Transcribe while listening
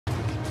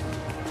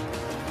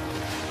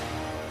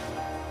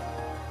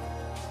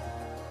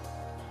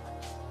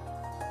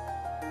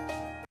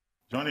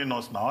Joining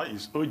us now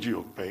is Ojy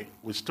Okpe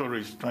with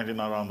stories trending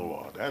around the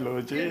world.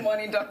 Hello, Ojy. Good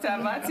morning, Dr.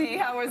 Amati.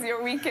 How was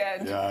your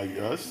weekend? Yeah,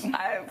 yes.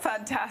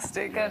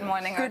 Fantastic. Good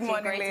morning, Good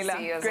morning, Great Leila. To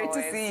see you, Great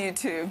to see you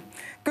too.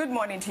 Good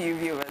morning to you,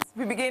 viewers.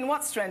 We begin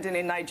what's trending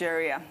in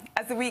Nigeria.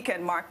 As the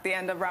weekend marked the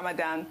end of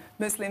Ramadan,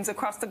 Muslims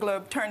across the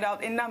globe turned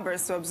out in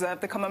numbers to observe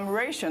the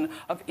commemoration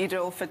of Eid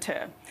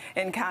al-Fitr.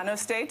 In Kano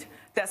State,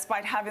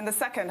 despite having the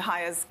second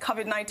highest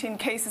COVID-19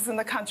 cases in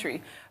the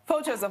country,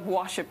 photos of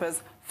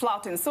worshippers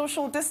flouting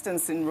social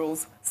distancing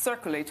rules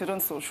circulated on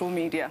social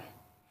media.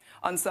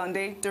 On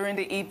Sunday, during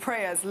the Eid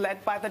prayers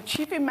led by the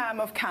chief imam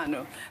of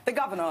Kano, the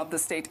governor of the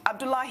state,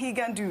 Abdullahi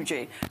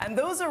Ganduje, and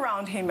those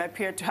around him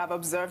appeared to have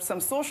observed some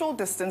social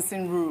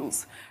distancing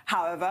rules.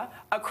 However,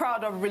 a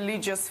crowd of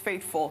religious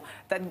faithful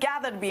that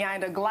gathered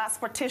behind a glass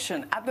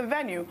partition at the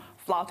venue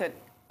flouted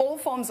all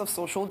forms of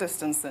social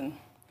distancing.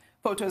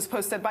 Photos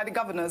posted by the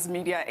governor's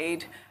media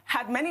aide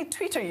had many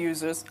Twitter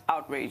users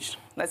outraged.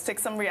 Let's take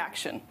some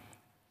reaction.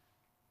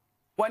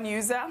 One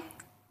user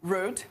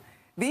wrote,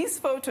 "These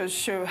photos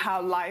show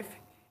how life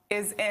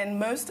is in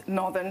most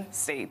northern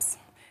states.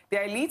 The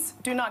elites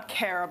do not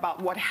care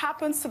about what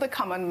happens to the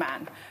common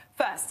man.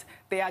 First,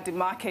 they are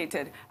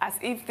demarcated as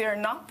if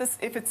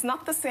it's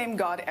not the same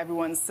God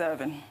everyone's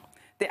serving.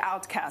 The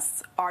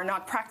outcasts are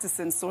not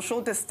practicing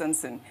social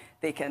distancing.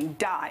 They can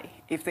die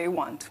if they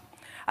want."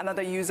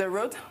 Another user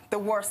wrote, "The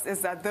worst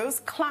is that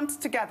those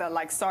clamped together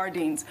like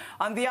sardines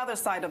on the other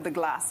side of the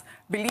glass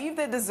believe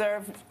they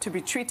deserve to be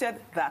treated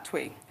that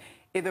way.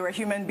 If they were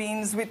human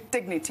beings with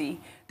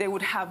dignity, they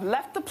would have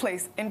left the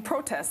place in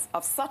protest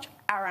of such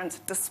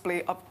arrant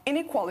display of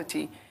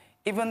inequality,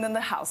 even in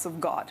the house of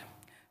God."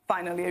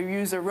 Finally, a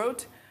user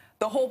wrote,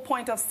 "The whole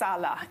point of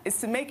Salah is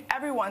to make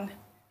everyone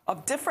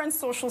of different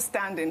social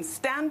standing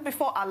stand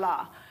before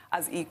Allah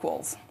as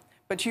equals.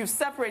 But you've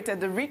separated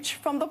the rich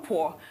from the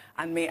poor,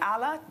 and may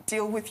Allah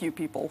deal with you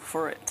people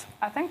for it."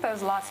 I think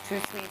those last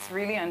two tweets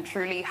really and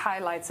truly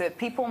highlights it.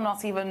 People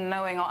not even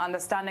knowing or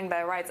understanding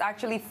their rights,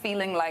 actually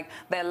feeling like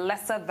they're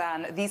lesser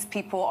than these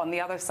people on the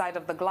other side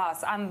of the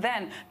glass, and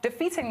then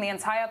defeating the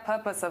entire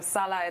purpose of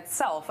Salah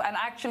itself and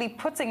actually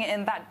putting it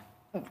in that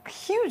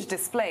huge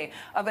display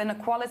of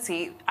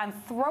inequality and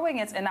throwing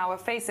it in our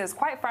faces.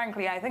 Quite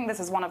frankly, I think this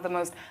is one of the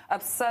most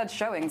absurd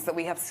showings that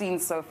we have seen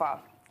so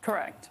far.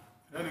 Correct.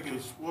 In any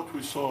case, what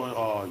we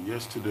saw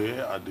yesterday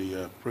at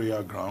the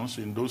prayer grounds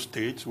in those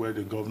states where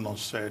the governor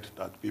said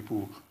that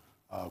people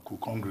could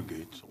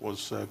congregate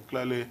was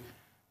clearly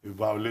a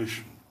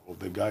violation of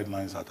the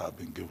guidelines that have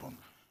been given.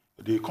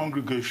 The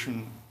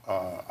congregation,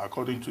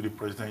 according to the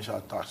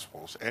Presidential Task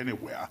Force,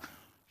 anywhere,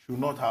 should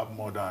not have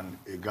more than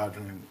a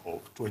gathering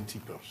of 20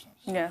 persons.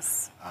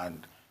 Yes.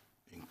 And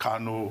in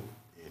Kano,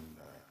 in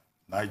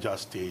Niger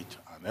State,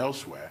 and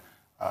elsewhere,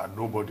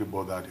 nobody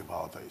bothered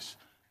about this.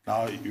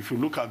 Now, if you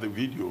look at the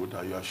video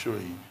that you are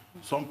showing,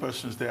 some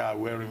persons there are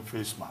wearing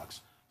face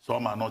masks.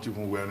 Some are not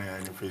even wearing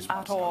any face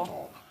masks at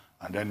all.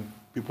 And then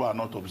people are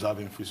not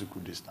observing physical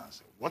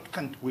distancing. What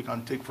we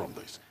can take from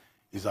this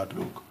is that,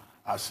 look,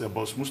 as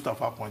Boss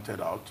Mustafa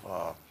pointed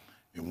out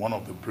in one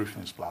of the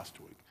briefings last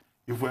week,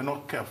 if we're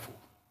not careful,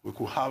 we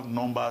could have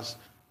numbers,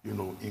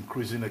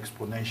 increasing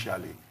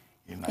exponentially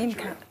in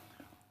Nigeria.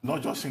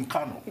 Not just in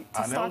Kano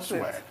and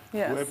elsewhere,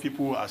 yes, where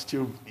people are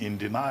still in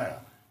denial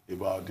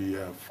about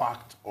the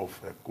fact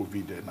of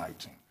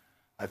COVID-19.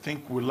 I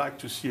think we'd like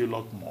to see a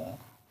lot more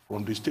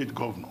from the state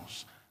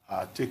governors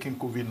taking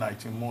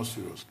COVID-19 more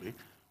seriously.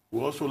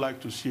 We also like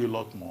to see a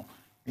lot more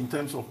in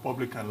terms of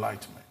public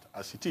enlightenment.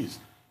 As it is,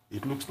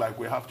 it looks like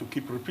we have to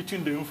keep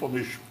repeating the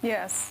information,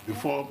 yes,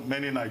 before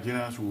many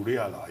Nigerians will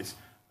realize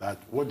that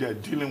what they're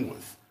dealing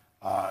with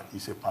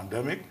is a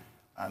pandemic,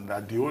 and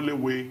that the only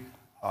way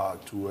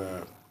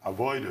to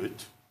avoid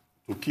it,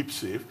 to keep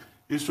safe,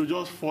 is to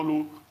just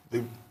follow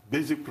the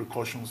basic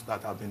precautions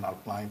that have been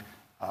outlined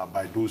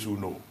by those who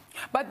know.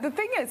 But the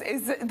thing is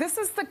this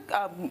is the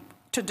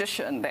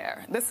tradition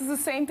there. This is the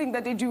same thing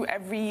that they do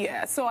every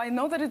year. So I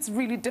know that it's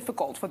really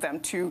difficult for them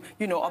to,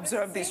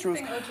 observe these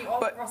rules.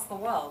 But across the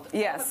world.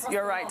 Yes,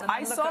 you're right.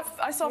 I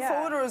saw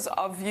photos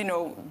of,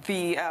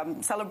 the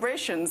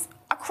celebrations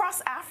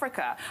across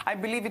Africa. I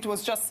believe it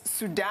was just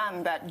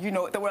Sudan that,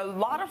 there were a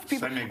lot of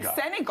people.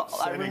 Senegal,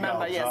 I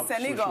remember, yes,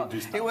 Senegal.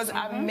 It was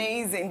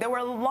amazing. There were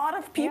a lot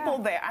of people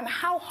there. And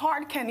how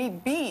hard can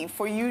it be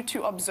for you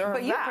to observe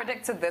that? But you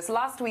predicted this.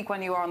 Last week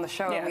when you were on the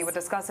show, yes, and we were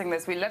discussing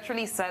this, we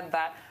literally said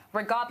that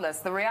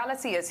regardless, the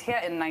reality is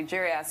here in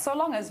Nigeria, so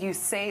long as you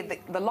say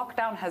the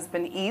lockdown has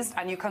been eased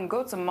and you can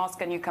go to mosque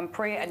and you can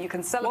pray and you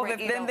can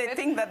celebrate Eid then they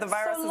think that the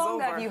virus is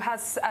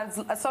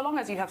over. So long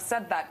as you have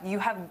said that, you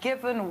have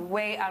given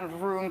way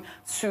and room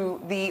to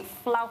the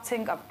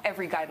flouting of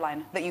every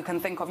guideline that you can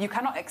think of. You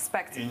cannot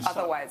expect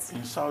otherwise.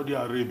 In Saudi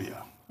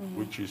Arabia,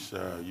 which is,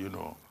 a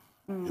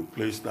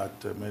place that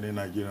many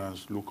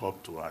Nigerians look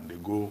up to, and they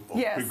go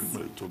on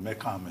pilgrimage to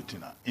Mecca and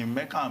Medina. In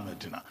Mecca and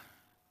Medina,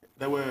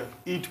 there were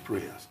Eid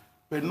prayers,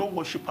 but no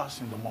worshippers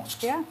in the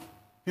mosques. Yeah.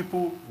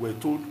 People were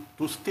told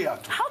to stay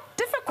at home. How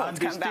difficult and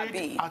can that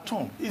be? At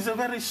home. It's a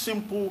very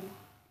simple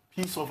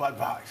piece of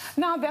advice.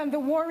 Now then, the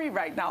worry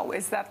right now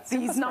is that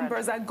these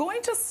numbers are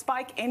going to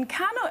spike in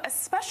Kano,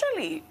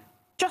 especially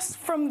just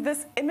from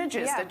these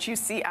images that you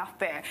see out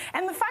there.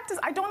 And the fact is,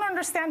 I don't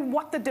understand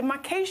what the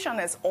demarcation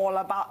is all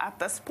about at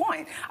this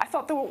point. I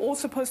thought they were all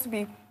supposed to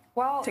be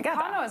together.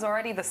 Kano is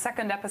already the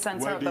second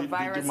epicenter of the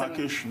virus. The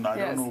demarcation, I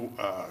don't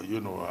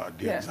know,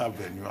 the exact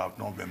venue, I've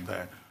not been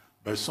there.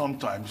 But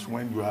sometimes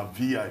when you have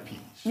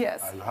VIPs,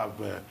 you have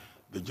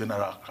the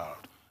general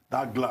crowd,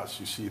 that glass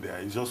you see there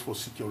is just for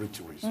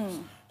security reasons,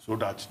 so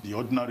that the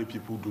ordinary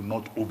people do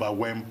not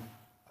overwhelm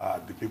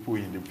the people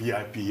in the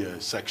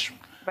VIP section.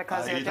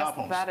 Because they're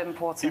just that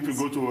important. If you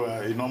go to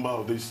a number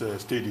of these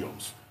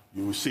stadiums,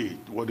 you will see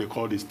what they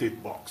call the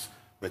state box.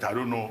 But I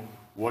don't know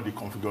what the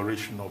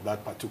configuration of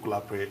that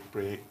particular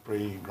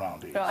praying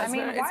ground is. Well, I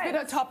mean, it's been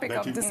a topic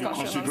of discussion.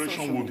 The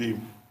consideration will be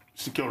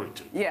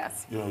security.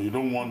 Yes. You know, you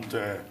don't want.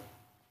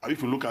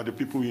 If you look at the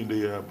people in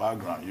the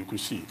background, you could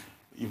see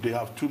if they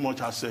have too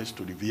much access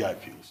to the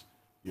VIPs,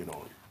 you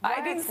know. I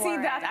didn't see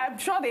that. I'm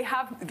sure they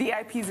have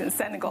VIPs in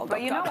Senegal.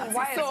 But you know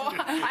why? So,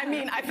 I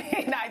mean,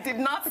 I did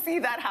not see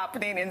that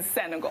happening in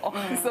Senegal.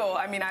 So,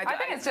 I mean, I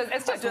think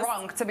it's just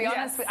wrong, to be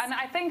honest. And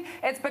I think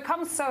it's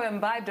become so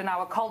imbibed in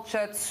our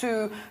culture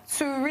to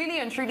really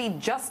and truly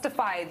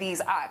justify these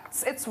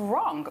acts. It's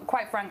wrong,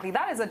 quite frankly.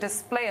 That is a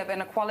display of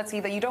inequality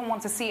that you don't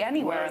want to see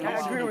anywhere in the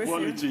world. I agree with you.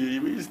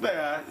 Inequality is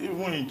there,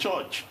 even in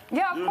church.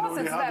 Yeah, of course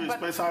it's there. They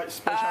have a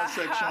special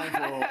section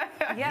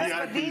for yes,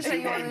 but these are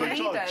your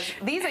leaders.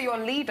 These are your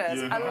leaders.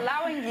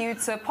 Allowing you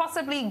to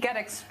possibly get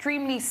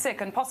extremely sick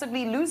and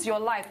possibly lose your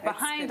life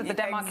behind the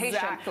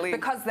demarcation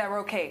because they're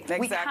okay.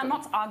 We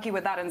cannot argue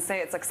with that and say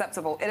it's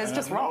acceptable. It is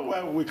just wrong.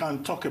 Well, we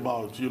can talk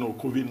about, you know,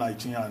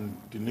 COVID-19 and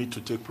the need to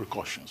take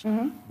precautions,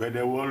 but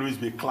there will always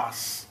be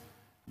class,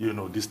 you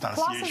know,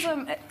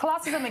 distanciation.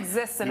 Classism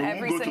exists in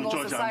every single society.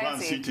 You won't go to church and go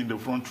and sit in the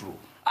front row.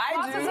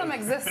 Classism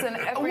exists in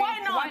every... Why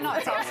not?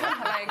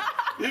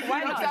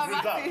 Why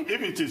not?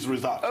 If it is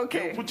reserved,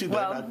 okay. Put it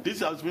there that this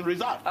has been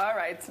reserved. All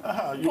right.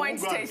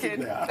 Point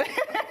taken.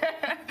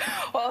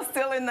 Well,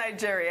 still in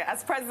Nigeria,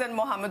 as President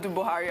Muhammadu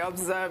Buhari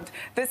observed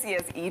this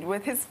year's Eid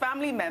with his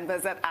family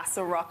members at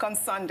Aso Rock on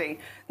Sunday,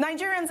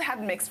 Nigerians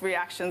had mixed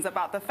reactions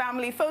about the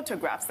family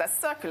photographs that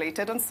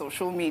circulated on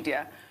social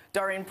media.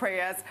 During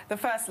prayers, the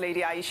First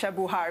Lady Aisha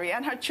Buhari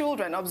and her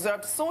children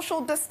observed social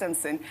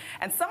distancing,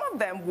 and some of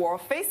them wore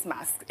face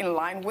masks in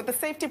line with the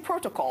safety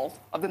protocols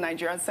of the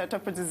Nigerian Center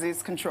for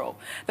Disease Control.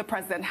 The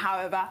president,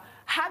 however,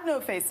 had no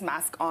face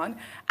mask on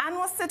and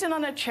was sitting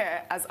on a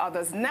chair as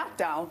others knelt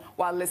down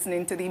while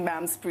listening to the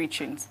imam's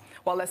preachings.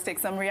 Well, let's take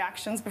some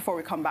reactions before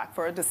we come back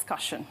for a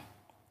discussion.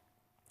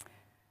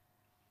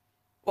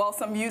 Well,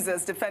 some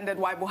users defended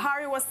why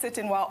Buhari was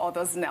sitting while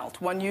others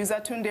knelt. One user,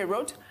 Tunde,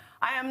 wrote,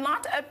 "I am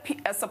not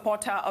a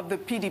supporter of the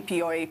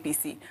PDP or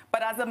APC,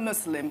 but as a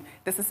Muslim,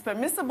 this is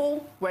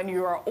permissible when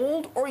you are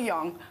old or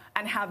young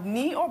and have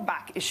knee or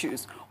back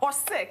issues, or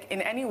sick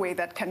in any way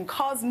that can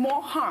cause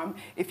more harm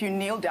if you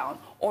kneel down,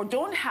 or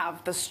don't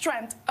have the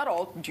strength at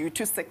all due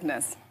to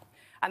sickness."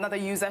 Another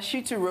user,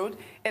 Shitu, wrote,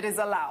 "It is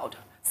allowed.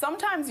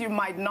 Sometimes you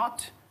might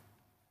not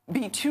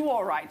be too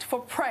all right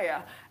for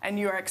prayer, and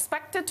you are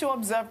expected to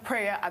observe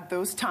prayer at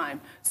those times.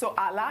 So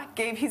Allah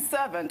gave his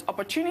servant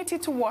opportunity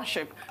to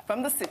worship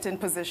from the sitting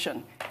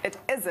position. It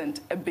isn't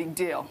a big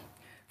deal."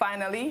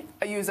 Finally,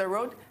 a user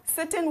wrote,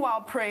 "Sitting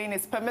while praying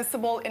is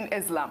permissible in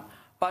Islam,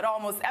 but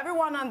almost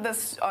everyone on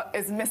this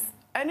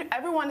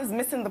everyone is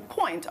missing the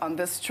point on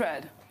this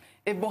thread.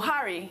 If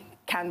Buhari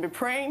can be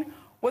praying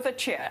with a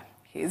chair,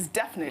 he is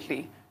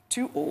definitely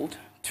too old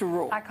to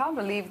roll." I can't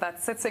believe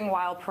that sitting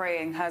while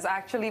praying has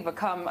actually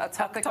become a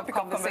topic of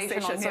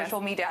conversation on social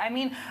media. I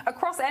mean,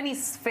 across any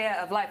sphere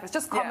of life, it's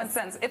just common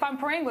sense. If I'm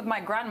praying with my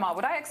grandma,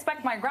 would I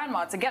expect my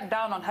grandma to get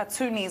down on her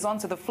 2 knees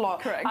onto the floor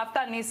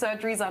after knee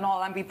surgeries and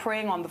all and be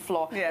praying on the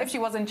floor? If she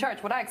was in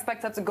church, would I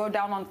expect her to go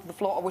down onto the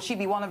floor, or would she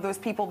be one of those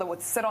people that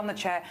would sit on the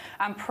chair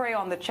and pray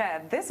on the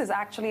chair? This is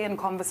actually in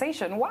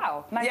conversation.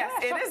 Wow. Yes,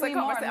 it is a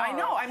conversation. I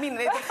know. I mean,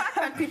 the fact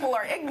that people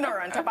are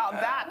ignorant about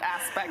that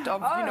aspect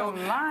of, you know,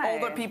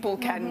 older people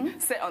can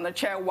sit on the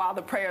chair while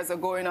the prayers are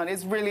going on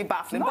is really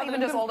baffling. Not even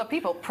just older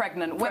people,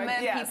 pregnant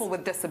women, people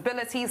with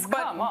disabilities.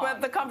 But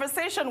the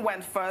conversation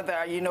went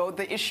further. You know,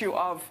 the issue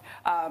of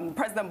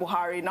President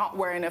Buhari not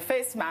wearing a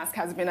face mask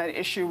has been an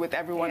issue with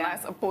everyone, I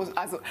suppose,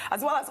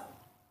 as well as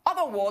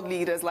other world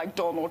leaders like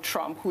Donald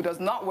Trump, who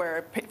does not wear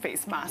a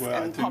face mask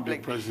in public. I think the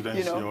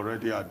presidency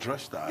already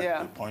addressed that,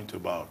 the point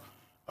about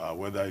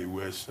whether he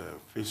wears a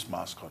face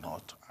mask or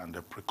not, and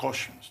the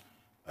precautions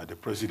that the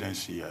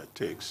presidency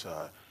takes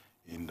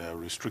in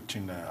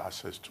restricting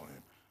access to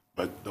him.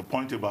 But the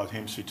point about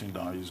him sitting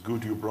down is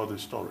good. You brought the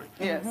story.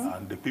 Yes.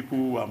 And the people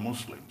who are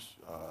Muslims,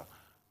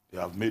 they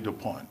have made the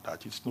point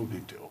that it's no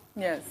big deal.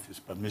 Yes. It is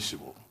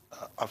permissible.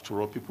 After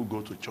all, people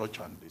go to church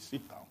and they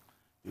sit down.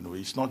 You know,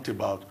 it's not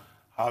about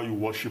how you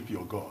worship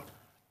your God.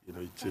 You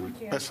know, it's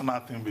a personal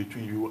thing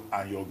between you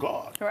and your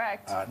God.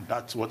 Correct. And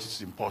that's what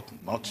is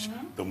important, not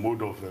the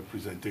mode of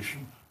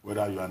presentation,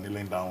 whether you are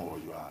kneeling down or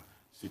you are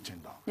sitting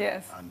down.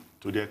 Yes. And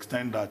to the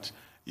extent that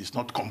it's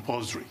not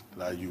compulsory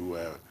that you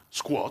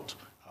squat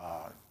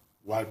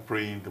while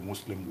praying the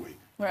Muslim way.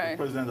 Right. The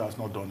president has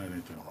not done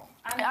anything wrong.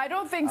 I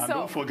don't think so. And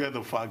don't forget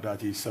the fact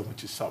that he's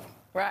 77.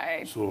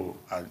 Right. So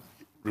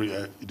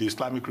the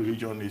Islamic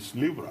religion is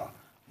liberal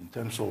in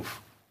terms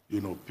of,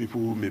 people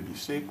who may be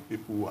sick,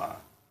 people who are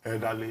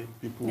elderly,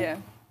 people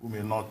who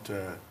may not,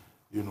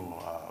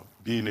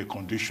 be in a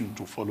condition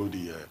to follow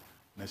the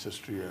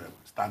necessary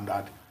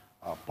standard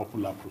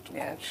popular protocols.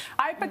 Yes.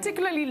 I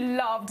particularly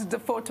loved the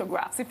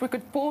photographs. If we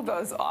could pull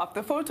those up,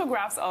 the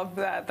photographs of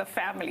the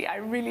family, I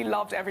really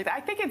loved everything.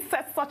 I think it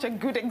sets such a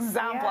good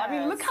example. Yes. I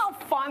mean, look how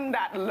fun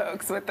that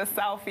looks with the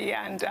selfie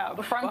and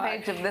the front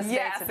page of this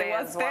day today.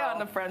 Yes, it was there on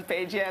the front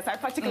page. Yes, I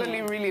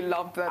particularly really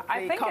loved that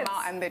they come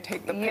out and they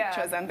take the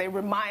pictures and they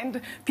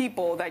remind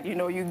people that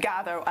you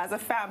gather as a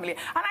family.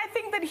 And I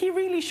think that he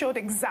really showed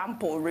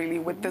example really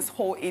with this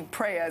whole Eid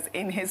prayers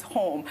in his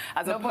home.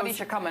 Nobody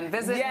should come and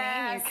visit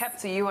me. You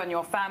kept to you and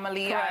your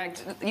family.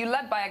 Correct. And you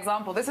led by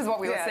example. This is what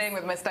we were saying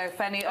with Mr.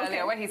 Feni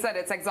earlier, where he said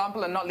it's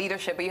example and not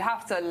leadership, but you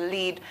have to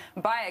lead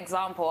by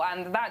example,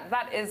 and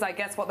that is, I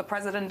guess, what the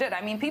president did. I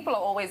mean, people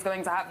are always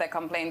going to have their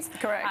complaints,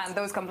 and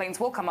those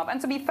complaints will come up,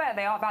 and to be fair,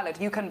 they are valid.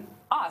 You can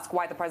ask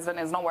why the president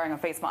is not wearing a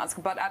face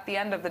mask, but at the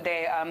end of the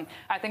day,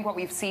 I think what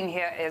we've seen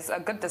here is a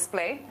good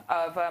display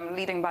of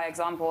leading by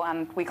example,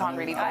 and we can't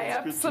really I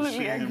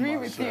absolutely agree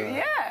with you.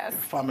 Yes.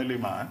 Family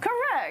man.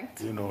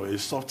 Correct. A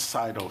soft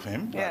side of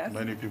him that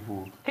many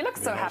people. He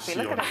looks so happy.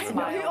 Look at his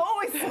smile. He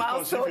always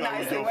smiles so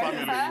nicely. Is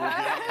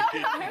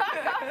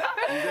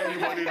there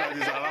anybody that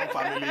is around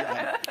family?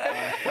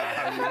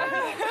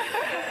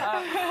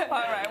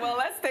 All right, well,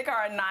 let's take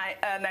our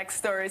next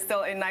story,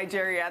 still in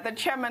Nigeria. The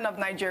chairman of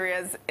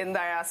Nigeria's in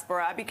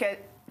diaspora,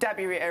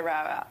 Dabiri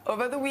Erara,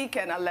 over the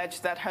weekend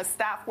alleged that her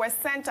staff were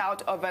sent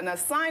out of an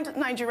assigned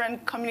Nigerian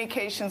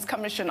Communications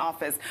Commission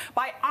office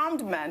by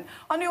armed men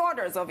on the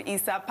orders of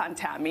Issa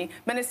Pantami,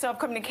 Minister of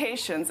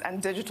Communications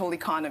and Digital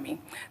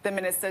Economy. The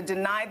minister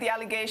denied the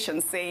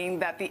allegation, saying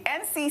that the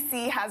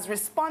NCC has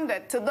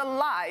responded to the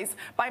lies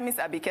by Ms.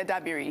 Abike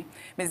Dabiri.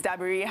 Ms.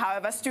 Dabiri,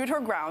 however, stood her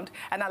ground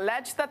and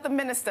alleged that the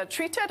minister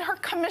treated her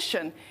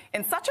commission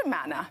in such a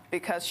manner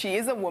because she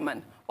is a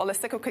woman. Well, let's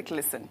take a quick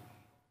listen.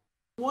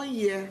 1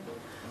 year,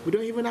 we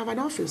don't even have an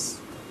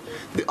office.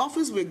 The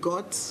office we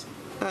got,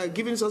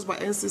 given to us by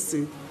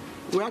NCC,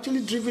 we're actually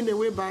driven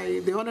away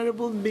by the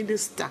Honorable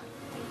Minister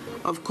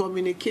of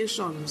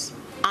Communications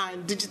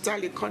and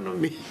Digital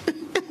Economy,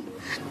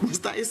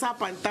 Mr. Issa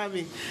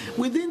Pantami.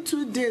 Within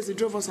 2 days, he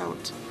drove us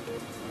out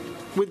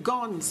with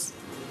guns.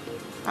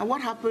 And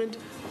what happened?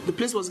 The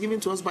place was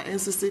given to us by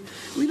NCC.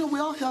 We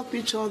all help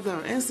each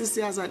other.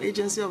 NCC, as an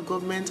agency of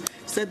government,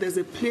 said there's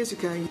a place you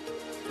can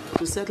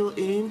to settle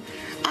in,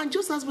 and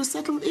just as we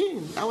settled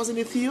in, I was in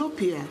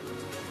Ethiopia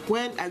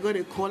when I got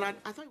a call, and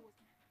I thought it was...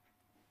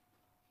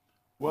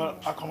 Well,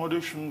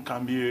 accommodation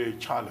can be a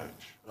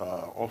challenge.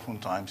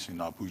 Oftentimes in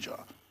Abuja,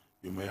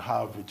 you may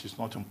have, it is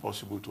not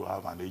impossible to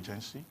have an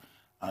agency,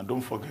 and don't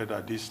forget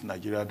that this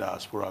Nigeria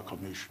Diaspora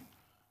Commission,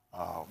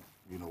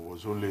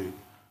 was only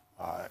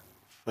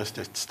first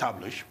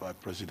established by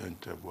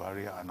President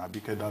Buhari, and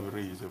Abike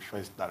Dabiri is the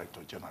first Director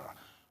General.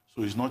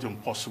 So it's not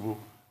impossible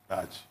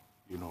that,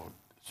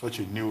 such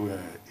a new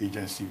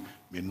agency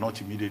may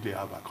not immediately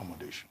have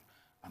accommodation.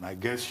 And I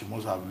guess she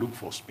must have looked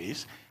for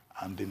space,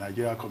 and the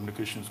Nigeria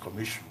Communications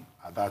Commission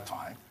at that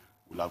time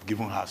will have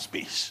given her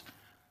space.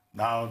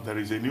 Now there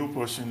is a new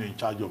person in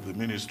charge of the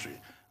ministry,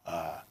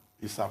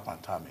 Issa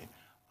Pantami,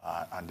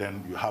 and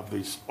then you have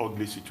this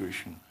ugly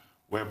situation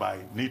whereby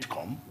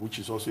NITCOM, which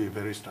is also a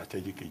very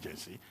strategic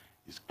agency,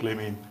 is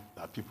claiming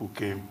that people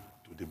came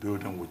to the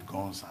building with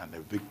guns and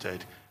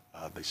evicted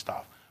the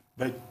staff.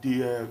 But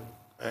the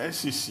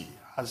NCC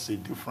has a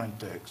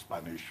different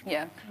explanation.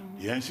 Yeah.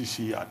 The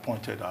NCC had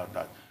pointed out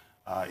that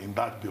in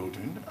that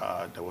building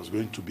there was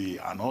going to be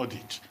an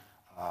audit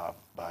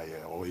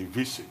or a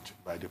visit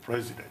by the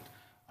president,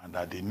 and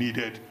that they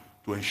needed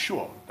to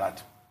ensure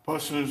that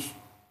persons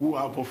who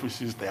have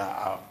offices there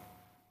are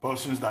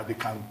persons that they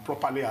can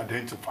properly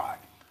identify.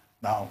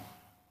 Now,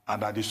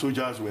 and that the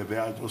soldiers were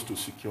there just to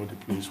secure the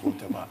place,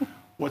 whatever.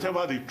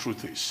 Whatever the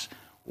truth is,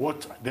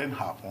 what then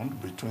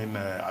happened between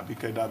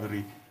Abike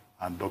Dabiri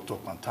and Dr.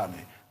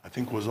 Pantami, I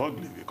think was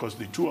ugly, because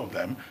the two of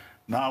them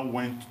now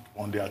went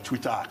on their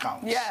Twitter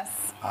accounts.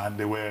 Yes. And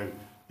they were,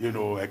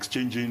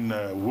 exchanging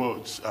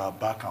words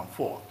back and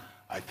forth.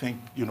 I think,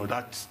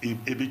 that's a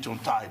bit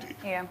untidy.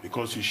 Yeah.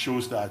 Because it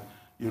shows that,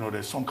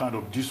 there's some kind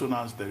of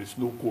dissonance, there is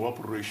no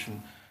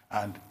cooperation,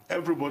 and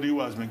everybody who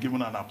has been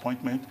given an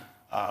appointment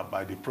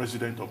by the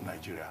president of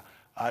Nigeria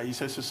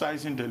is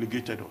exercising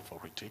delegated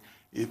authority.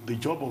 The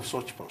job of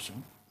such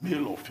person,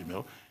 male or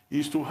female,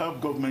 is to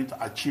help government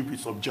achieve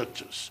its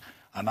objectives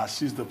and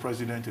assist the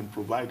president in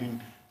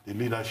providing the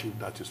leadership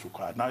that is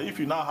required. Now, if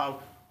you now have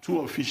two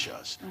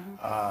officials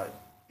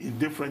in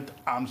different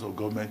arms of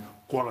government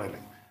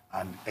quarreling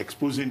and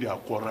exposing their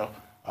quarrel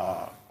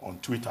on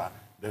Twitter,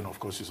 then of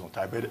course it's on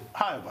time. But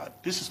however,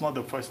 this is not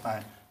the first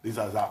time this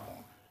has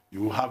happened.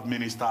 You have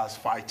ministers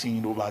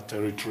fighting over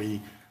territory,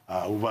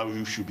 over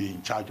who should be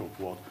in charge of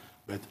what.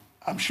 But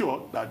I'm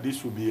sure that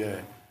this will be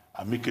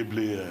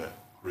amicably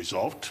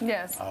resolved.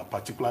 Yes.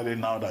 Particularly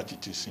now that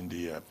it is in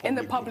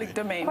the public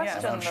domain.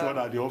 Yes. And I'm sure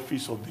that the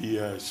office of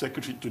the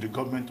Secretary to the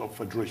Government of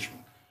Federation,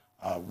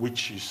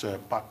 which is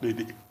partly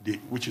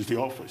which is the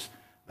office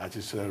that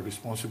is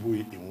responsible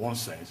in one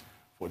sense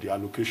for the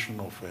allocation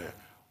of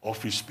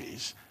office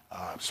space,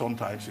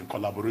 sometimes in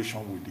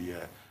collaboration with the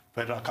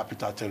Federal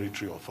Capital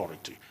Territory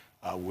Authority,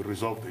 will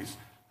resolve this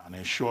and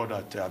ensure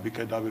that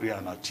Abike Dabiri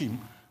and her team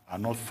are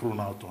not thrown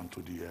out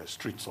onto the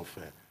streets of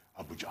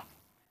Abuja.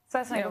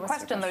 Certainly, the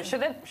question though,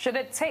 should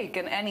it take,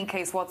 in any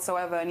case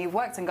whatsoever, and you've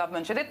worked in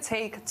government, should it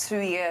take 2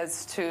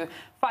 years to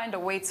find a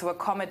way to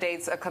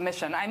accommodate a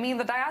commission? I mean,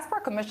 the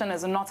Diaspora Commission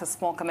is not a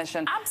small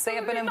commission. Absolutely. They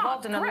have been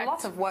involved in a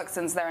lot of work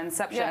since their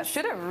inception. Yes.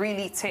 Should it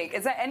really take,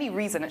 is there any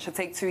reason it should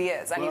take 2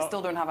 years and you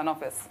still don't have an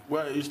office?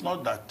 Well, it's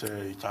not that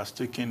it has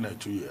taken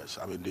 2 years.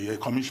 I mean, the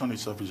commission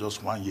itself is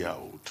just 1 year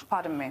old.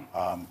 Pardon me.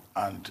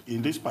 And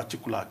in this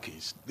particular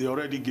case, they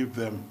already gave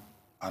them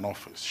an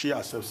office. She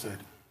herself said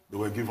they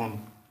were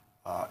given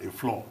a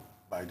floor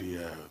by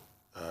the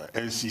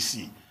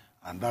NCC,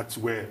 and that's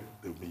where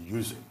they've been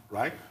using,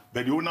 right?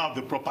 But the owner of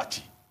the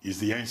property is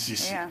the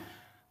NCC. Yeah.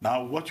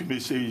 Now, what you may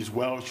say is,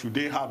 well, should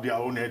they have their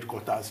own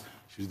headquarters?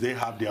 Should they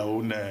have their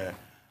own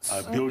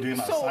building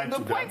assigned to them? So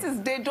the point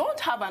is they don't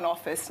have an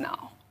office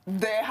now.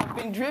 They have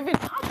been driven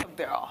out of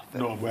their office.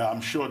 No, well,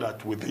 I'm sure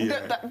that with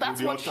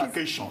the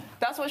altercation...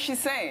 That's what she's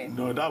saying.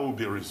 No, that will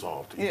be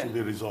resolved. It will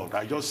be resolved.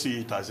 I just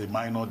see it as a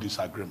minor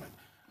disagreement.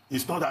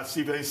 It's not as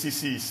if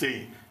NCC is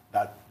saying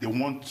that they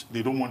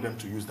don't want them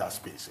to use that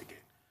space again.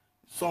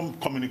 Some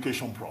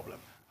communication problem.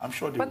 I'm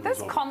sure they will resolve it.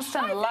 But this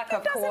constant lack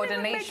of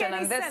coordination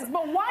and this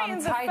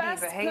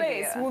untidy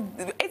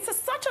behavior. It's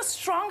such a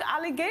strong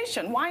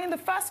allegation. Why in the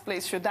first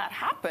place should that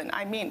happen?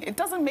 I mean, it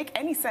doesn't make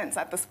any sense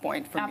at this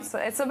point for me.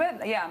 Absolutely. It's a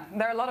bit, yeah,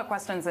 there are a lot of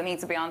questions that need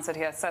to be answered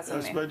here,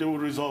 certainly. Yes, but they will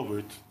resolve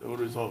it. They will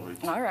resolve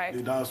it. All right.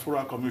 The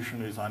Diaspora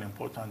Commission is an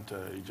important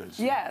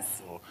agency.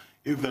 Yes. So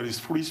if there is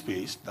free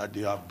space that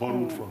they have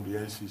borrowed from the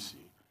NCC,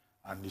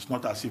 and it's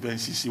not as if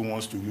NCC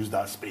wants to use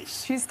that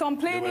space. She's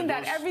complaining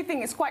that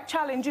everything is quite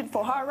challenging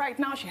for her right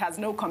now. She has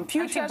no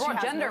computer. And she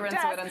brought gender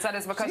into it and said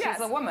it's because she's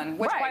a woman,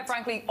 which quite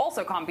frankly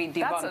also can't be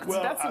debunked.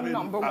 That's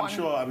number one. I'm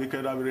sure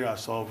Abike Dabiri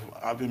herself,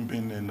 having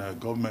been in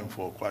government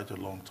for quite a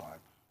long time,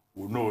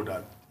 will know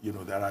that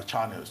there are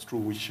channels through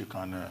which she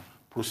can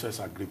process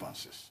her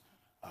grievances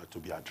to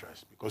be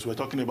addressed. Because we're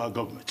talking about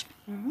government,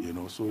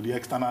 so the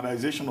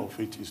externalization of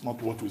it is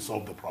not what will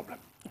solve the problem.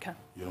 Okay.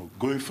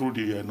 Going through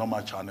the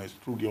normal channels,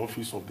 through the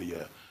office of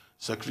the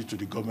Secretary to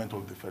the Government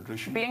of the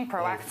Federation. Being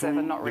proactive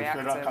and not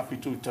reactive. The Federal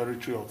Capital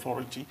Territory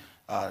Authority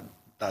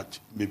that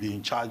may be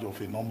in charge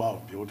of a number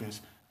of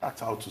buildings.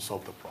 That's how to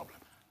solve the problem.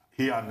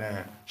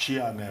 She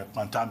and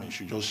Pantami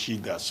should just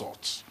shield their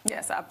swords.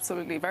 Yes,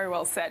 absolutely. Very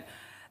well said.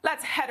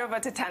 Let's head over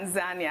to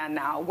Tanzania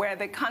now, where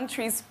the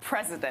country's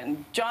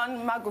president,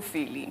 John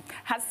Magufuli,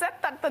 has said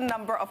that the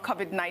number of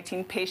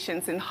COVID-19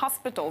 patients in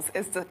hospitals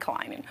is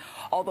declining,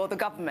 although the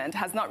government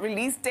has not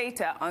released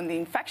data on the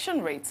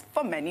infection rates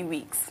for many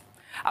weeks.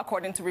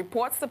 According to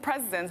reports, the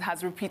president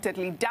has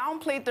repeatedly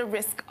downplayed the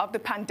risk of the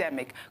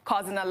pandemic,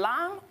 causing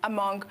alarm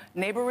among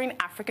neighboring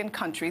African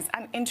countries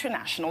and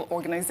international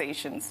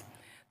organizations.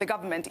 The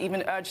government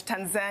even urged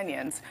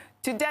Tanzanians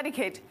to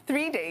dedicate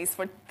 3 days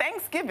for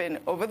Thanksgiving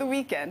over the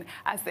weekend,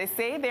 as they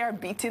say they are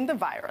beating the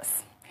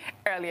virus.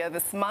 Earlier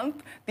this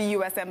month, the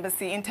U.S.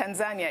 Embassy in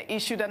Tanzania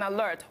issued an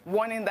alert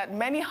warning that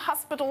many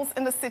hospitals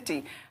in the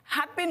city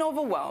had been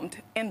overwhelmed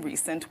in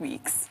recent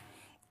weeks.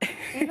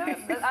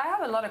 I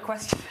have a lot of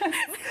questions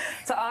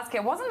to ask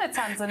here. Wasn't it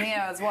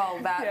Tanzania as well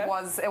that it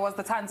was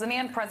the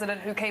Tanzanian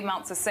president who came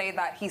out to say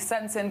that he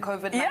sent in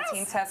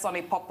COVID-19 tests on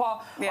a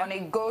pawpaw, on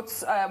a goat.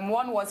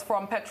 One was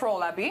from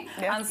Petrol Abbey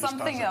and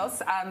something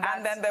else.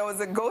 And then there was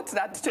a goat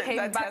that came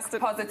back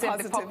tested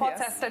positive. The pawpaw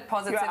tested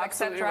positive,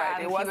 etc. Right.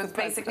 And he was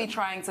basically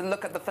trying to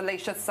look at the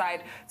fallacious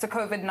side to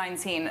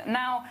COVID-19.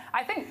 Now,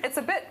 I think it's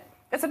a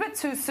bit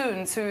too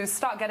soon to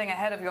start getting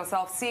ahead of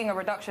yourself, seeing a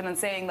reduction and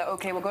saying that,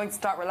 okay, we're going to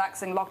start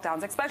relaxing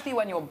lockdowns, especially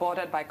when you're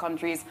bordered by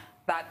countries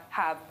that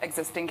have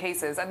existing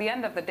cases. At the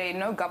end of the day,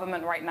 no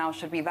government right now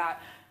should be that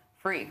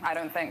free, I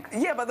don't think.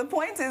 Yeah, but the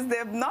point is there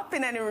have not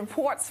been any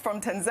reports from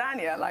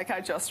Tanzania, like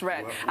I just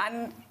read.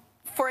 And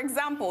for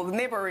example, the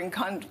neighboring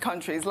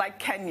countries like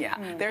Kenya,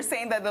 they're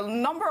saying that the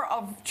number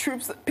of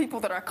people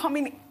that are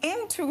coming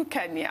into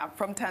Kenya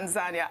from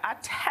Tanzania are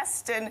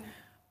testing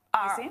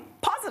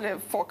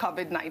positive for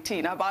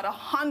COVID-19. About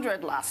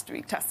 100 last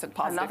week tested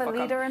positive Another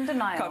leader in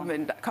denial.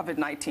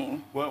 COVID-19.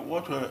 Well,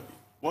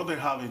 what they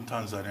have in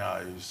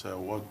Tanzania is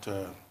what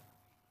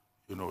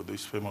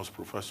this famous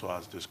professor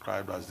has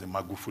described as the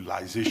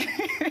Magufulization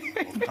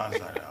of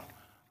Tanzania.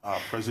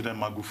 President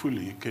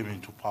Magufuli came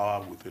into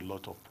power with a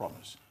lot of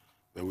promise,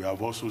 but we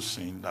have also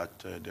seen that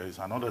there is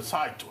another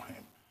side to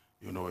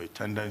him. A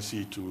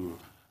tendency to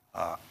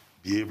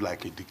behave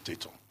like a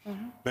dictator.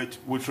 But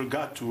with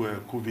regard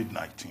to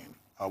COVID-19,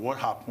 what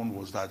happened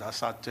was that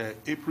as at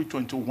April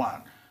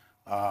 21,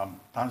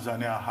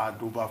 Tanzania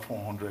had over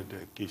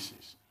 400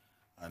 cases.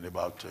 and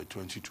about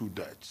 22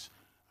 deaths.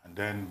 And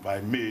then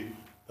by May,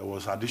 there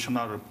was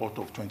additional report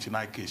of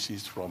 29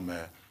 cases from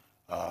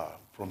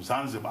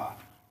Zanzibar,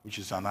 which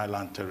is an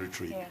island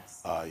territory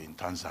in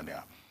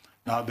Tanzania.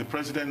 Now, the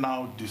president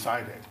now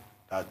decided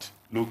that,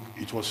 look,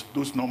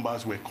 those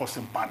numbers were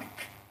causing panic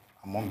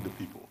among the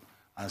people.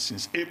 And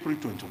since April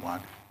 21,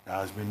 there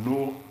has been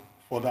no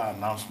further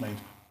announcement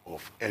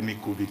of any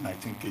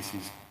COVID-19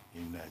 cases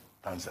in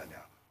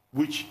Tanzania,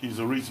 which is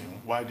the reason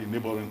why the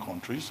neighboring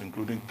countries,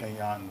 including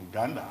Kenya and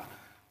Uganda,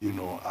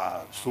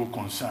 are so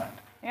concerned.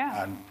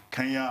 Yeah. And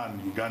Kenya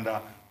and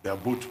Uganda, they are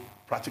both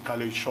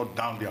practically shut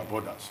down their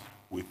borders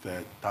with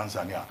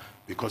Tanzania,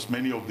 because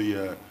many of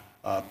the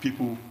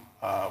people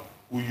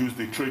who use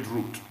the trade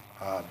route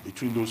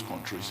between those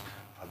countries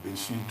have been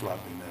seen to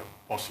have been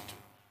positive.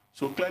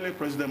 So clearly,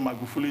 President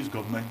Magufuli's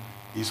government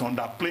is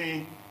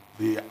underplaying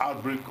the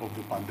outbreak of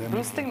the pandemic.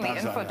 Boosting the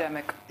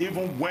infodemic.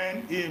 Even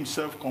when he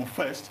himself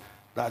confessed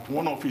that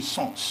one of his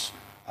sons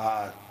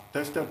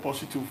tested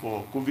positive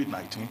for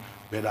COVID-19,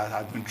 but that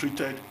had been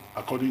treated,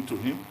 according to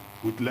him,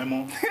 with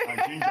lemon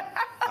and ginger,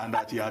 and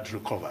that he had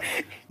recovered.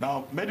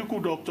 Now, medical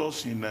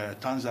doctors in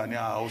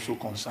Tanzania are also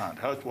concerned.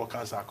 Health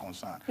workers are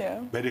concerned. Yeah.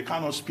 But they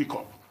cannot speak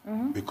up.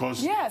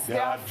 Because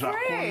there are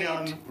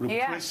draconian,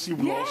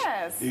 repressive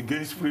laws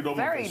against freedom of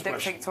expression. Very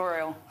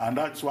dictatorial. And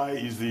that's why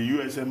it's the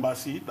U.S.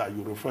 Embassy that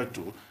you referred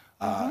to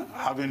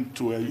having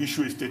to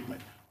issue a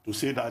statement to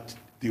say that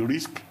the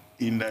risk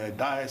in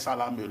Dar es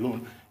Salaam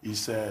alone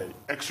is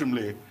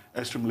extremely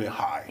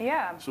high.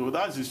 Yeah. So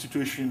that's the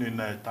situation in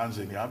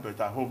Tanzania, but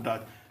I hope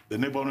that the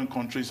neighboring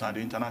countries and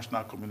the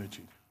international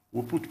community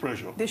will put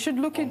pressure. They should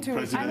look into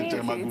it. It's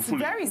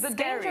very the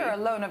scary. danger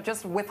alone of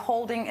just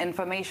withholding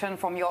information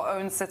from your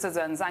own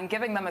citizens and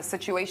giving them a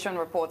situation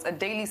report, a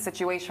daily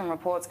situation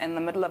report in the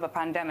middle of a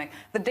pandemic.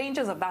 The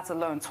dangers of that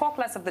alone. Talk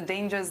less of the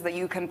dangers that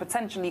you can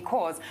potentially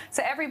cause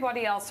to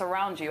everybody else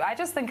around you. I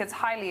just think it's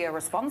highly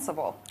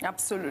irresponsible.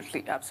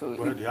 Absolutely,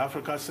 absolutely. Well, the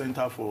Africa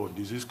Center for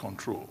Disease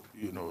Control,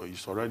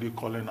 is already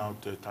calling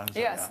out Tanzania.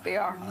 Yes, they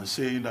are. And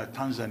saying that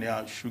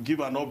Tanzania should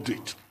give an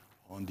update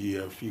on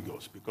the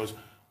figures, because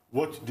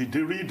what the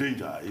real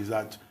danger is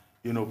that,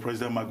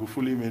 President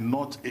Magufuli may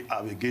not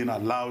have again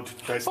allowed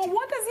testing. But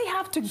what does he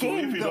have to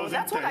gain, though?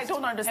 That's what I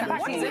don't understand.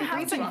 What do you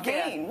have to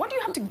gain? What do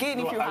you have to gain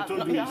if you have... I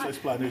told you his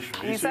explanation.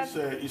 He says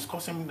it's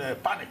causing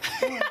panic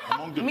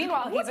among the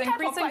Meanwhile, people. he's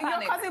increasing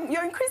panic.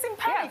 You're increasing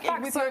panic. Yeah,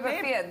 facts over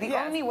fear. The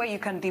only way you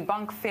can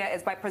debunk fear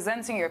is by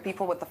presenting your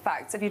people with the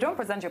facts. If you don't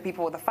present your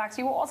people with the facts,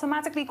 you will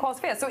automatically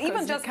cause fear. So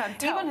even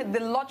the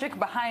logic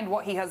behind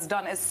what he has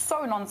done is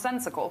so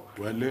nonsensical.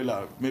 Well,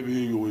 Leila, maybe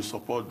you will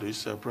support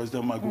this.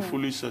 President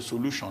Magufuli's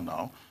solution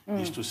now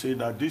is to say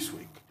that this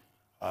week,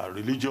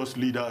 religious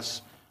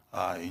leaders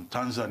in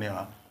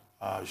Tanzania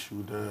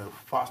should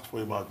fast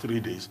for about 3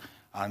 days,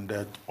 and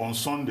that on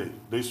Sunday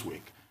this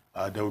week,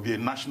 there will be a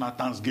national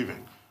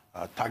Thanksgiving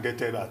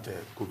targeted at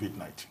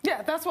COVID-19.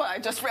 Yeah, that's what I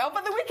just read.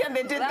 Over the weekend,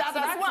 they did that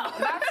as well.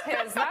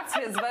 That's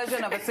his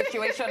version of a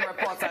situation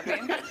report, I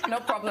mean. No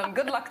problem.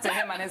 Good luck to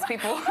him and his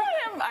people.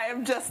 I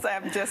am just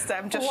what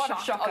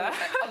shocked. A shocker.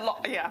 A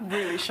lot, yeah,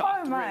 really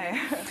shocked. Oh, my. Really.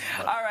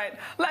 All right,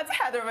 let's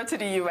head over to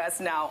the U.S.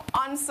 now.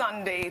 On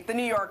Sunday, the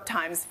New York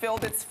Times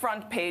filled its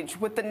front page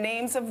with the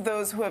names of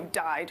those who have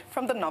died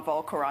from the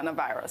novel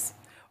coronavirus.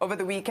 Over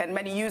the weekend,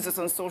 many users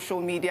on social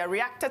media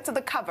reacted to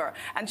the cover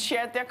and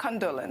shared their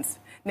condolence.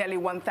 Nearly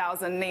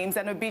 1,000 names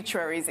and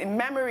obituaries in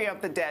memory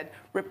of the dead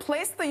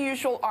replaced the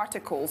usual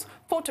articles,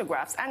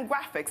 photographs, and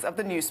graphics of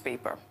the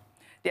newspaper.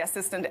 The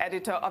assistant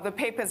editor of the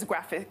paper's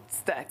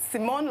graphics desk,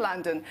 Simone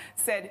Landon,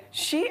 said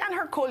she and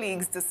her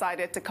colleagues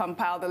decided to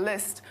compile the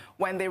list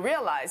when they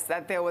realized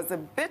that there was a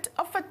bit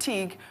of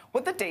fatigue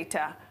with the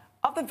data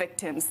of the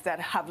victims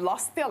that have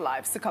lost their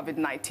lives to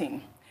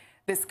COVID-19.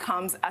 This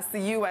comes as the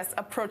U.S.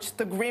 approached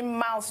the grim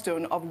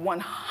milestone of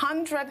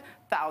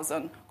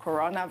 100,000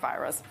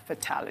 coronavirus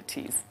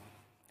fatalities.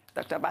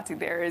 Dr. Abati,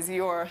 there is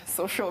your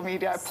social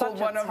media. I pulled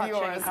one of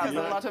yours because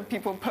a lot of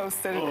people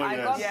posted. Oh, I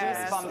got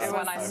yes. goosebumps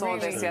when I saw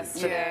this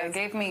yesterday. It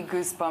gave me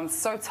goosebumps.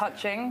 So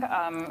touching,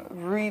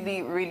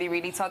 really, really,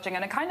 really touching.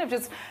 And it kind of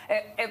just,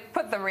 it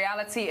put the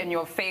reality in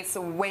your face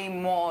way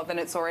more than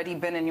it's already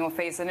been in your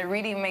face. And it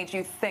really made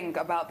you think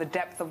about the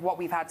depth of what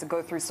we've had to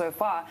go through so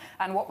far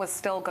and what we're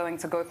still going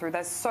to go through.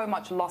 There's so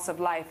much loss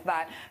of life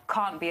that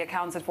can't be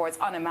accounted for. It's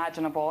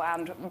unimaginable.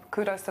 And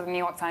kudos to the New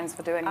York Times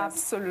for doing this.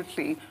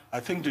 Absolutely.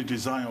 I think the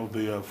design of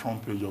the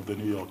front page of the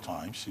New York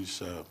Times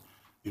is,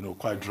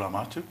 quite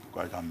dramatic,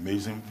 quite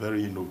amazing,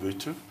 very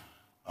innovative.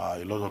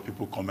 A lot of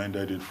people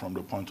commended it from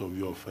the point of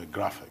view of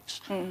graphics.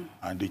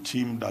 And the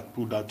team that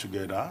put that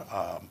together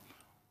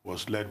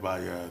was led by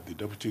the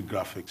deputy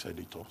graphics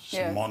editor,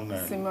 Simone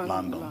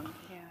Landon.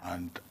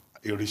 And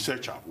a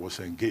researcher was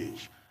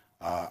engaged,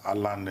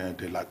 Alain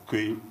de la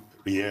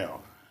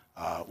Rière,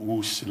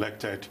 who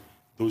selected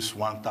those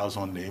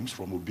 1,000 names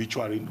from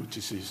obituary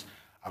notices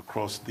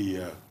across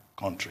the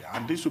country.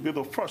 And this will be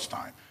the first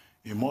time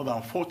in more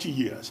than 40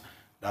 years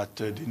that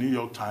the New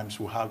York Times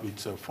will have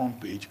its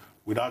front page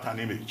without an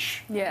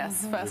image.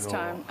 Yes, first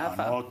time ever.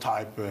 An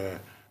all-type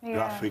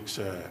graphics,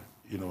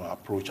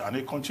 approach. And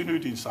it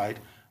continued inside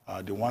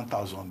the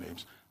 1,000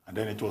 names. And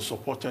then it was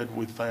supported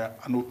with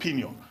an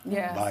opinion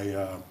by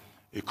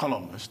a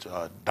columnist,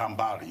 Dan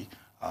Barry,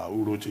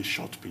 who wrote a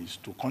short piece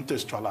to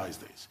contextualize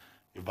this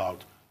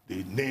about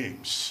the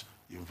names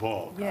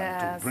involved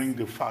and to bring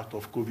the fact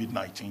of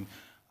COVID-19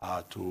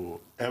 to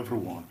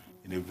everyone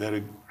in a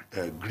very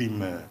grim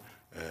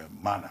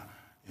manner.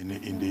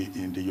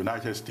 In the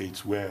United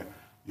States, where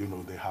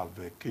they have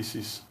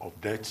cases of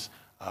deaths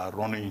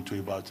running into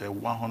about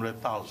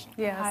 100,000,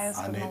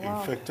 and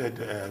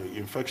an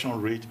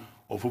infection rate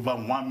of over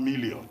 1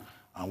 million,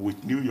 and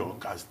with New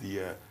York as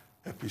the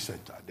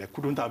epicenter. There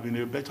couldn't have been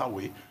a better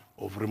way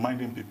of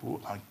reminding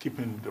people and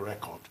keeping the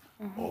record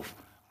of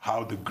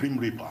how the Grim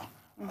Reaper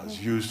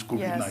has used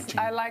COVID-19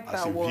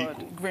 as a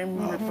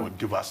vehicle for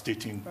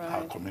devastating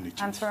our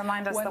communities. And to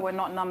remind us that we're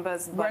not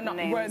numbers, but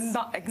names. We're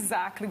not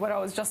exactly what I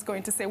was just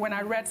going to say. When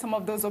I read some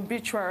of those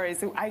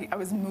obituaries, I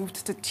was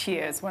moved to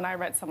tears when I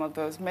read some of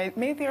those.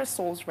 May their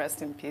souls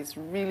rest in peace.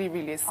 Really,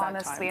 really sad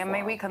Honestly, and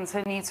may we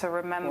continue to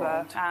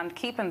remember and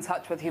keep in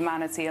touch with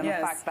humanity and the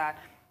fact that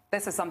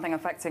this is something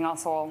affecting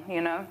us all,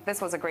 This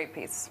was a great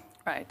piece.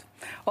 Right.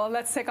 Well,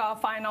 let's take our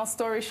final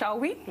story, shall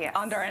we? Yes.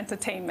 Under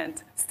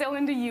entertainment. Still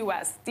in the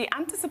U.S., the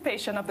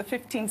anticipation of the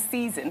 15th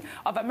season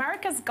of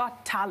America's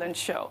Got Talent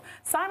show.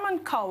 Simon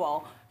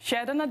Cowell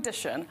shared an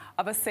audition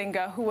of a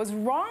singer who was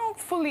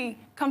wrongfully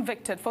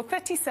convicted for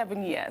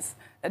 37 years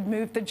that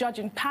moved the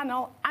judging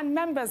panel and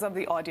members of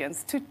the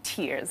audience to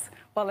tears.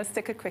 Well, let's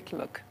take a quick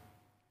look.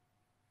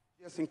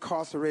 Just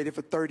incarcerated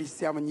for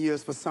 37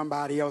 years for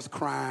somebody else's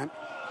crime.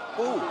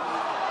 Ooh.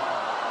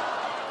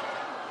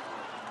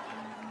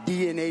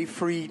 DNA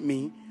freed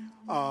me.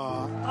 Oh,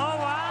 wow.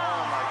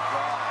 Oh, my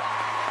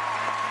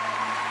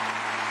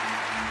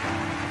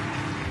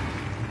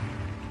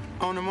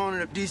God. On the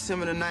morning of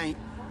December the 9th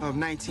of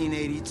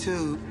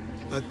 1982,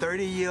 a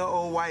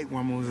 30-year-old white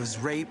woman was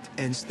raped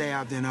and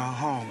stabbed in her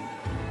home.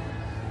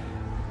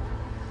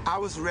 I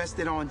was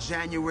arrested on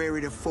January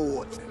the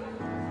 4th.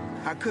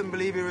 I couldn't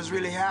believe it was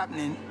really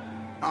happening.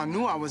 I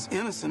knew I was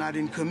innocent. I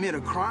didn't commit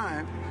a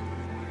crime.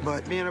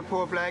 But being a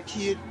poor black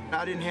kid,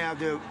 I didn't have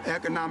the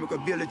economic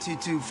ability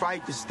to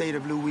fight the state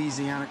of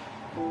Louisiana.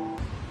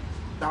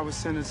 I was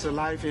sentenced to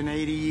life in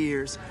 80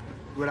 years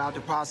without the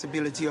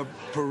possibility of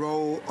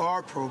parole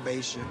or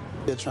probation.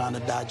 They're trying to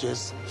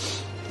digest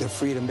the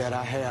freedom that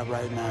I have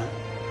right now.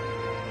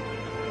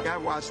 I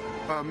watched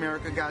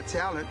America Got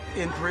Talent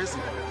in prison,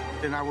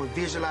 and I would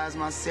visualize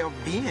myself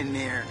being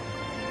there.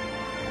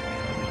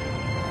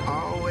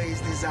 I always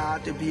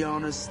desired to be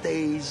on a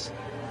stage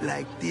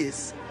like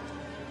this.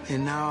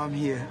 And now I'm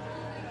here.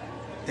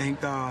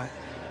 Thank God.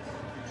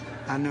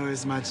 I know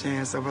it's my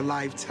chance of a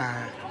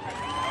lifetime.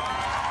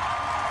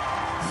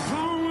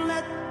 Don't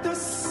let the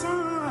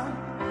sun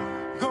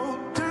go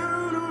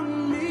down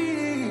on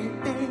me.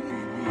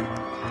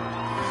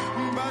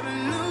 But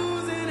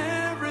losing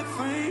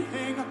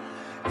everything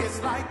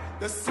is like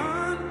the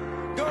sun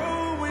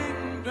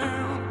going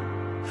down.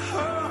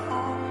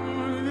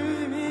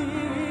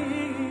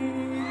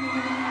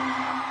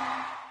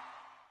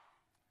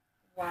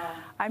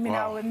 I mean,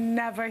 I will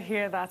never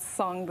hear that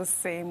song the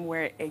same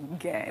way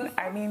again.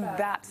 I mean,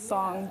 that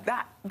song,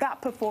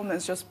 that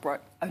performance just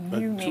brought a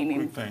new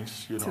meaning two quick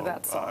things, to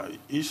that song.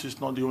 This is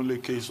not the only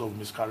case of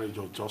miscarriage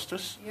of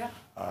justice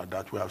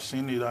that we have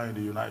seen either in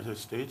the United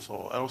States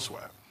or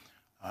elsewhere.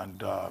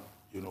 And,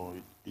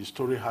 his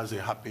story has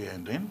a happy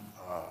ending,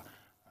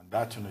 and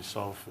that in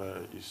itself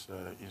is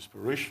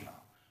inspirational.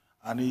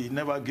 And he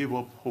never gave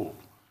up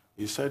hope.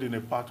 He said in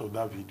a part of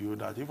that video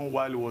that even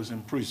while he was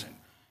in prison,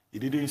 he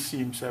didn't see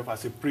himself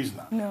as a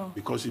prisoner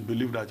because he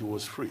believed that he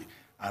was free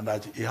and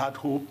that he had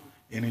hope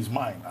in his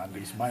mind, and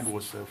his mind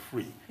was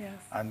free. Yes.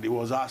 And he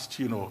was asked,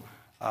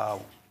 what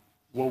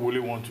will he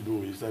want to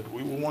do? He said,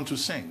 we want to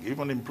sing.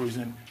 Even in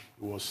prison,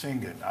 he was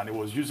singing, and he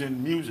was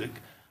using music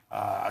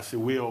as a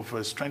way of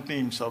strengthening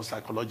himself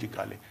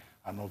psychologically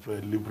and of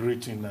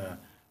liberating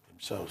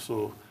himself.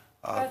 So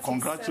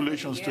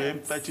congratulations to him,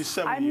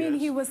 37 years. I mean,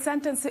 he was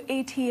sentenced to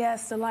 8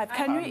 years to life.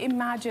 Can you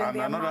imagine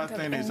the amount of another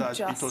thing is that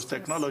it was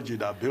technology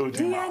that built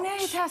him out.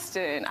 DNA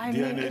testing. I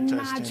mean,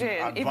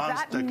 imagine if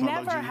that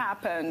never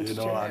happened.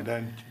 And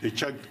then they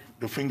checked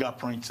the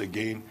fingerprints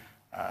again.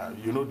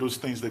 Those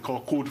things they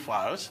call code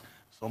files.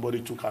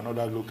 Somebody took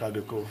another look at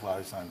the code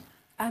files,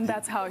 and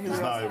that's how he was.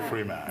 He's now a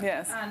free man.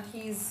 Yes.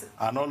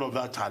 And all of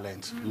that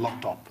talent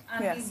locked up.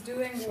 And he's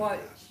doing what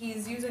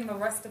he's using the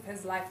rest of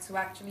his life to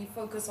actually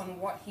focus on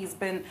what has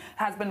been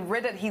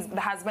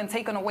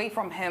taken away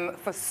from him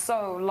for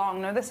so long.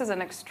 No, this is an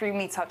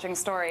extremely touching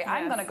story. Yes.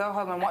 I'm going to go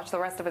home and watch the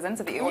rest of his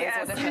interview.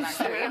 Yes, his audition,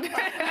 actually.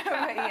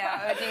 But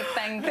yeah, Ojy,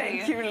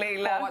 thank you,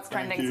 Layla. for what's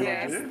trending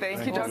today. Yes,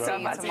 thank you, Dr.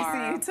 Mati.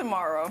 See you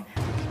tomorrow.